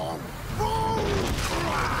gecko? Boom!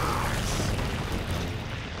 Crash!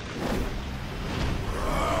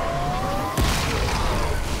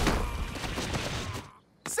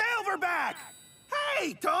 Silverback!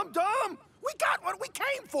 Hey, Dum-Dum! We got what we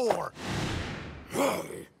came for!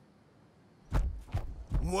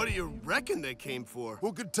 What do you reckon they came for?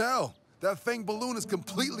 Who could tell? That Fang balloon is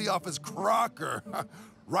completely off his crocker.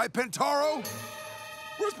 Right, Pantaro?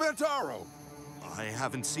 Where's Pantaro? I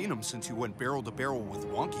haven't seen him since you went barrel to barrel with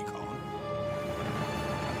Wonky Kong.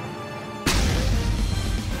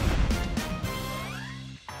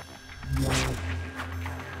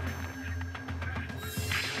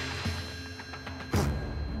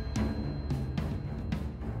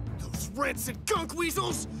 Those rancid gunk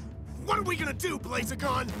weasels! What are we gonna do,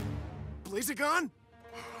 Blazagon? Blazagon?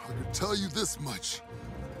 I can tell you this much.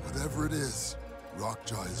 Whatever it is,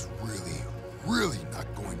 Rockjaw is really not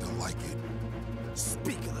going to like it.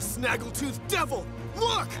 Speak of the snaggletooth devil!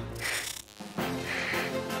 Look!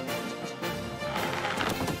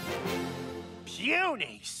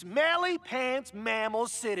 Puny, smelly pants mammal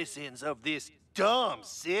citizens of this dumb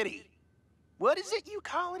city. What is it you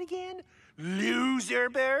call it again?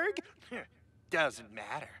 Loserberg? Doesn't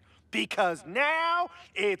matter, because now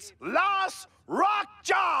it's Los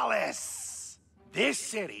Rockjawless! This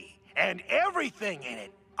city and everything in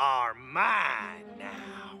it are mine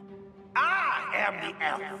now. I am the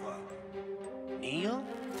Alpha. Kneel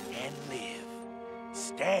and live.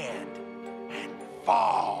 Stand and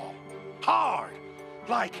fall. Hard.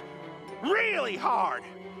 Like, really hard.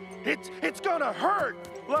 It's gonna hurt.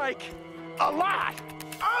 Like, a lot.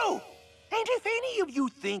 Oh! And if any of you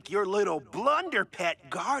think your little blunder pet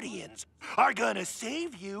guardians are gonna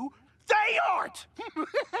save you, they aren't!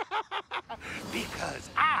 Because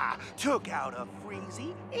I took out a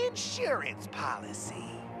freezy insurance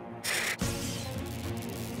policy.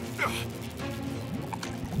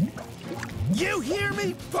 You hear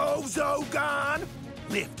me, Bozogon?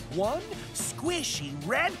 Lift one squishy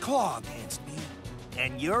red claw against me,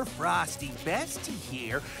 and your frosty bestie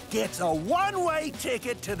here gets a one-way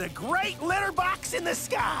ticket to the great litter box in the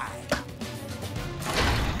sky.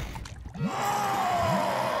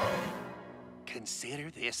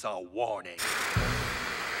 Consider this a warning.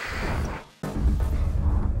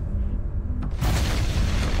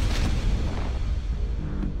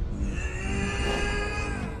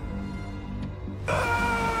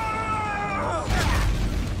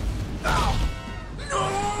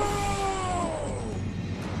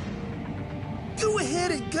 Go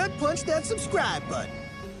ahead and gut punch that subscribe button.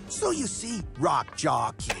 So you see, rock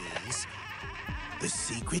jockeys, the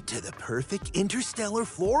secret to the perfect interstellar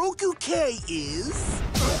floral bouquet is...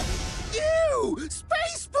 You!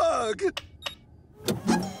 Space bug!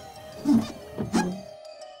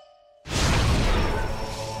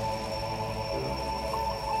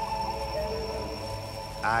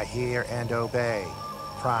 I hear and obey,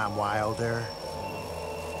 Prime Wilder.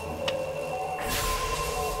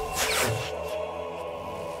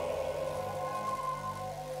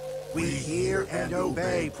 We hear and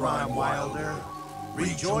obey, Prime Wilder.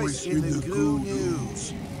 Rejoice in the Goo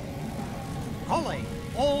news. Calling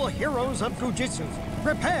all heroes of Goo Jit Zu,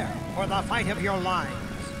 prepare for the fight of your lives.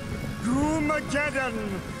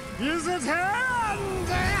 Goo-mageddon is at hand!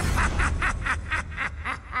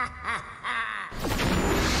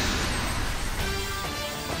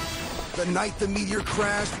 The night the meteor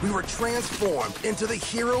crashed, we were transformed into the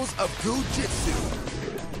heroes of Goo Jit Zu.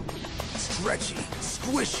 Stretchy,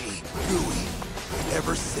 squishy, gooey.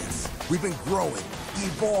 Ever since, we've been growing,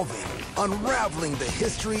 evolving, unraveling the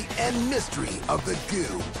history and mystery of the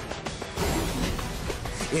Goo.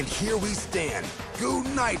 And here we stand,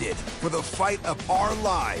 Goo-nited for the fight of our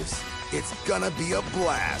lives. It's gonna be a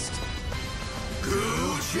blast.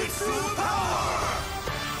 Goo Jit Zu power!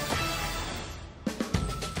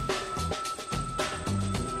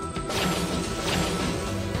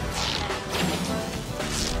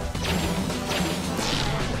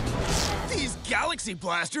 Galaxy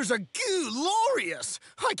blasters are glorious!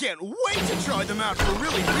 I can't wait to try them out for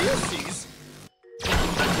really realsies!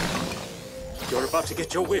 You're about to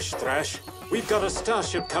get your wish, Thrash. We've got a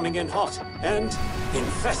starship coming in hot and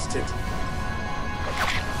infested.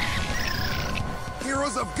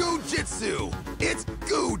 Heroes of Goo Jit Zu, it's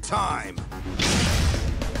Goo time!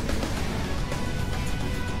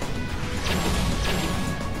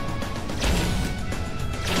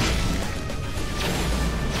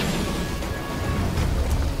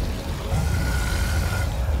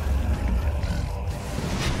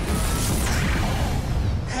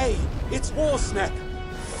 Hey, it's War Snap!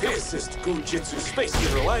 Fiercest Goo Jit Zu space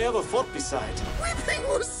hero I ever fought beside. Weeping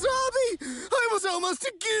wasabi! I was almost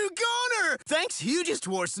a goo goner! Thanks hugest,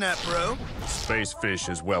 War Snap, bro. Space Fish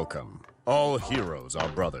is welcome. All heroes are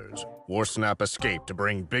brothers. War Snap escaped to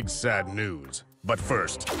bring big sad news. But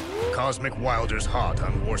first, Cosmic Wilder's hot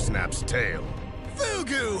on War Snap's tail.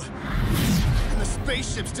 Fugu! And the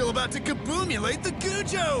spaceship's still about to kaboomulate the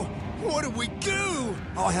Goojo! What do we do?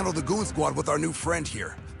 I'll handle the Goon Squad with our new friend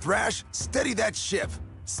here. Thrash, steady that ship.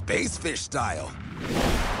 Space Fish style.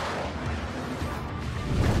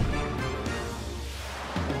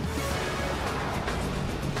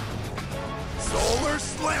 Solar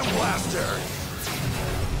Slam Blaster!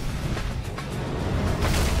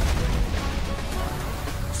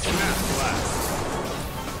 Snap Blast!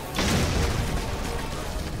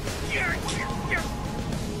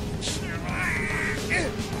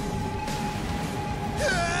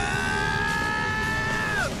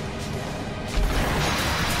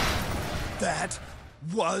 That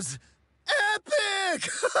was epic!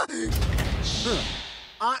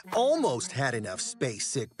 I almost had enough space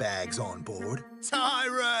sick bags on board.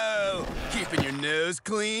 Tyro! Keeping your nose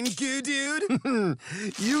clean, Goo Dude?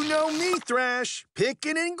 You know me, Thrash.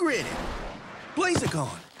 Picking and grinning.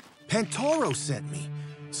 Blazagon, Pantoro sent me.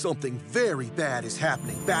 Something very bad is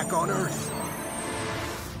happening back on Earth.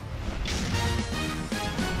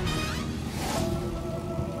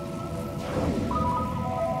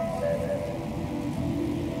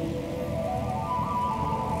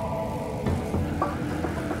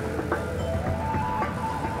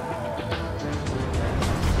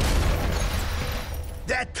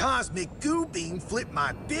 cosmic goo beam flipped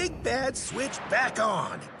my big bad switch back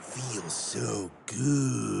on. Feels so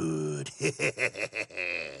good.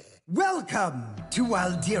 Welcome to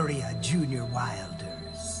Wilderia, Junior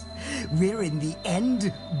Wilders. We're in the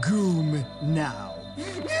end goom now.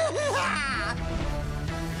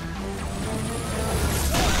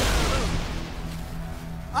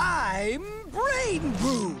 I'm Brain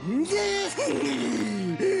Boom,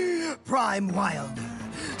 Prime Wilder,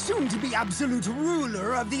 soon to be absolute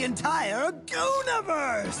ruler of the entire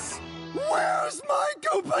Gooniverse. Where's my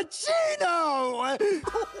Goopachino?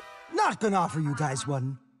 Not gonna offer you guys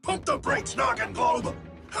one. Pump the brakes, Noggin Globe!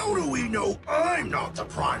 How do we know I'm not the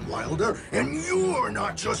Prime Wilder and you're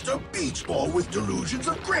not just a beach ball with delusions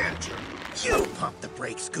of grandeur? You pump the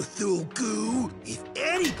brakes, Cthulhu Goo. If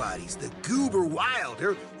anybody's the Goober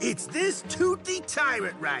Wilder, it's this toothy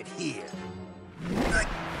tyrant right here.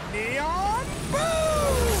 Neon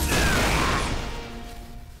Boom!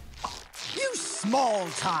 You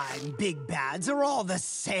small-time big bads are all the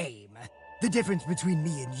same. The difference between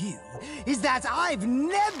me and you is that I've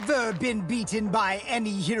never been beaten by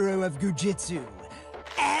any hero of Goo Jit Zu.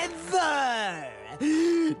 Ever!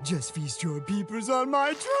 Just feast your peepers on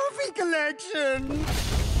my trophy collection!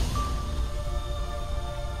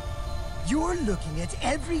 You're looking at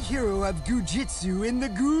every hero of Goo Jit Zu in the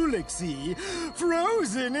Galaxy,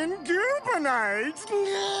 frozen in Goopanite!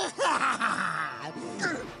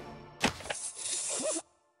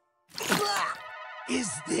 Is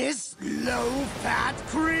this low-fat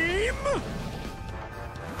cream?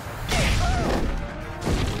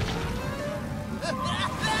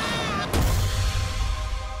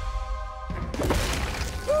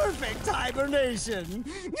 Perfect hibernation!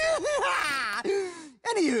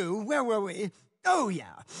 Anywho, where were we? Oh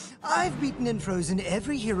yeah, I've beaten and frozen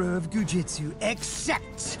every hero of Goo Jit Zu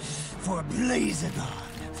except for Blazagon.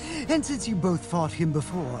 And since you both fought him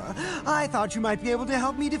before, I thought you might be able to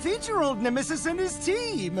help me defeat your old nemesis and his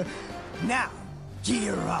team. Now,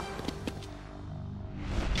 gear up.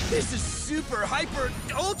 This is super, hyper,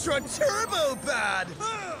 ultra, turbo bad!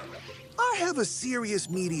 I have a serious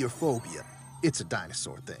meteor phobia. It's a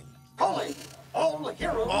dinosaur thing. Calling all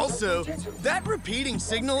heroes. Also, that repeating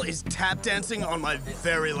signal is tap dancing on my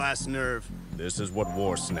very last nerve. This is what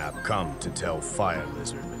Warsnap come to tell Fire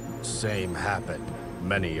Lizard. Same happened.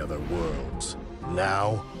 Many other worlds.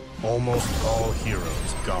 Now, almost all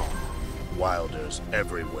heroes gone. Wilders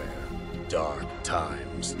everywhere. Dark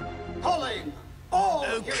times. Calling all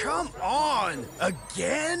Oh, heroes. come on!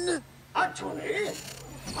 Again? Actually,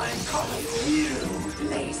 I'm calling you,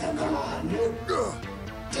 Blazagon.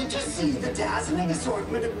 Did you see the dazzling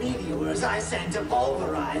assortment of meteors I sent to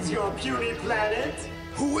pulverize your puny planet?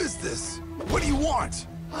 Who is this? What do you want?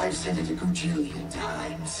 I've said it a gajillion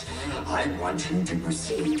times. I want you to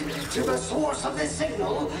proceed to the source of this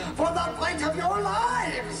signal for the fight of your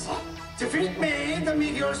lives. Defeat me, the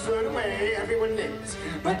meteors float away, everyone lives.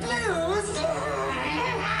 But lose,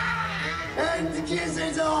 and kiss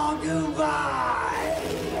it all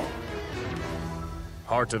goodbye.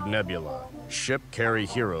 Heart of Nebula. Ship carry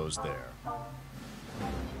heroes there.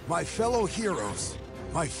 My fellow heroes,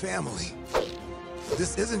 my family.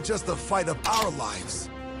 This isn't just the fight of our lives.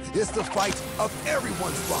 It's the fight of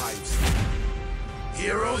everyone's lives.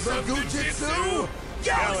 Heroes of Goo Jit Zu,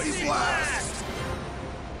 Galaxy Blast!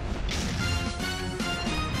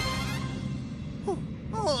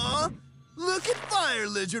 Aw, look at Fire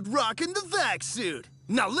Lizard rocking the vac suit.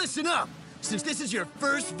 Now listen up. Since this is your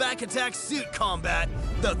first vac attack suit combat,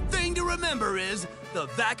 the thing to remember is the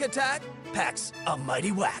vac attack packs a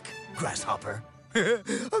mighty whack, Grasshopper.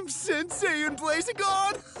 I'm Sensei in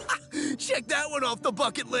Blazagon. Check that one off the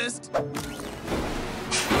bucket list.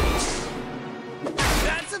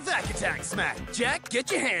 That's a vac attack smack. Jack,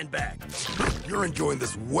 get your hand back. You're enjoying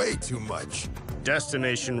this way too much.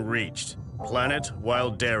 Destination reached. Planet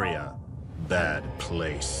Wilderia. Bad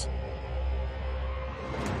place.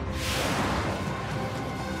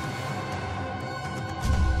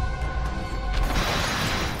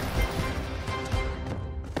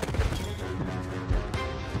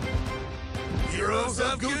 Heroes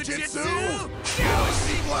of Goo Jit Zu,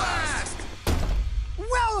 Galaxy Blast!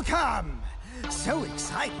 Welcome! So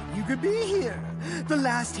excited you could be here. The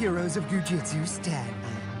last heroes of Goo Jit Zu standing.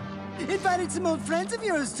 Invited some old friends of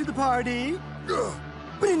yours to the party.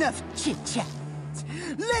 But enough chit-chat.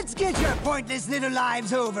 Let's get your pointless little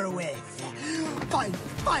lives over with. Fight,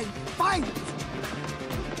 fight, fight!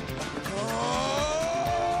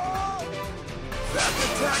 Back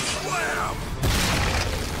attack slam!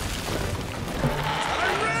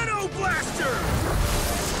 Tyranno Blaster!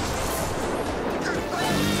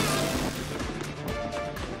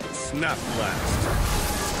 Snap Blast.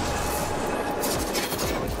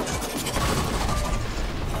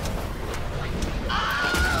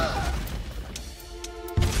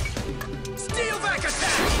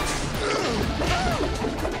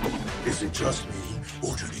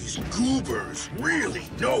 heroes really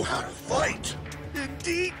know how to fight.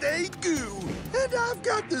 Indeed they do. And I've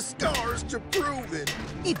got the scars to prove it.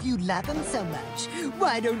 If you love him so much,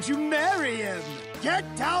 why don't you marry him?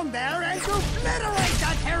 Get down there and obliterate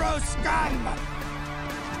that hero scum!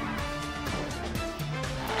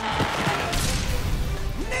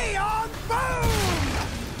 Neon boom!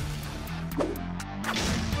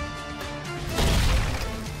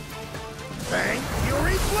 Fang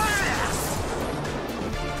Fury Blast!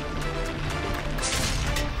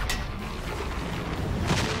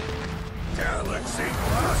 Galaxy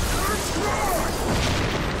Blaster Strike!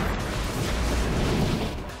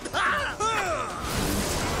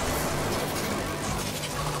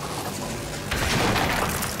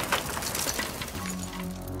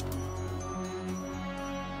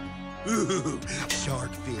 Ooh,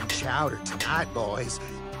 shark fin chowder tonight, boys.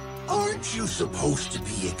 Aren't you supposed to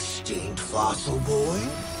be extinct, Fossil Boy?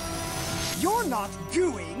 You're not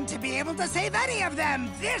gooing to be able to save any of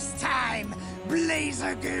them this time,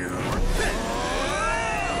 Blazer Goo!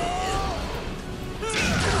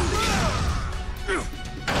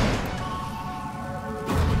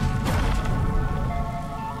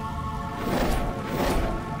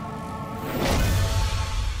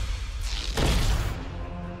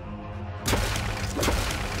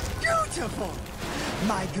 Beautiful!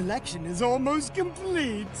 My collection is almost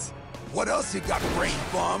complete. What else you got, brain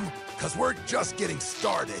bum? Cause we're just getting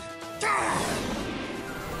started.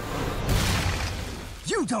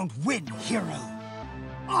 You don't win, hero.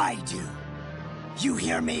 I do. You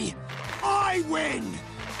hear me? I win!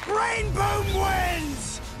 Brain Boom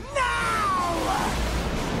wins! Now!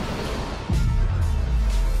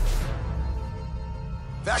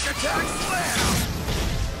 Back attack slam!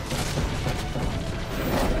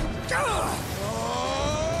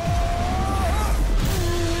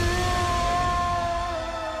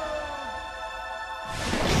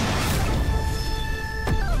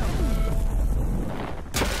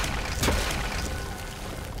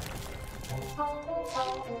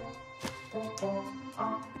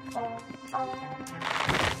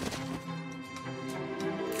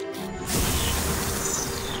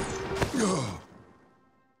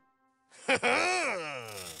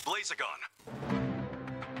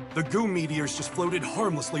 The Goo meteors just floated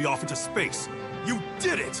harmlessly off into space. You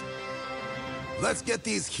did it! Let's get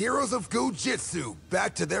these heroes of Goo Jit Zu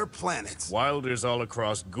back to their planets. Wilders all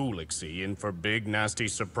across Galaxy in for big nasty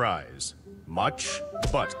surprise. Much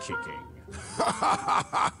butt kicking. Ha ha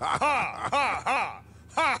ha ha!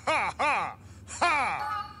 Ha ha ha!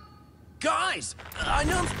 Ha! Guys, I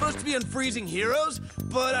know I'm supposed to be unfreezing heroes,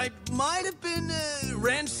 but I might have been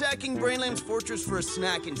ransacking Brainlam's fortress for a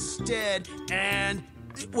snack instead, and,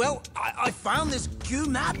 well, I found this Goo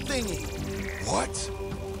map thingy. What?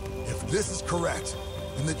 If this is correct,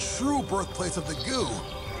 then the true birthplace of the Goo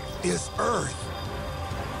is Earth.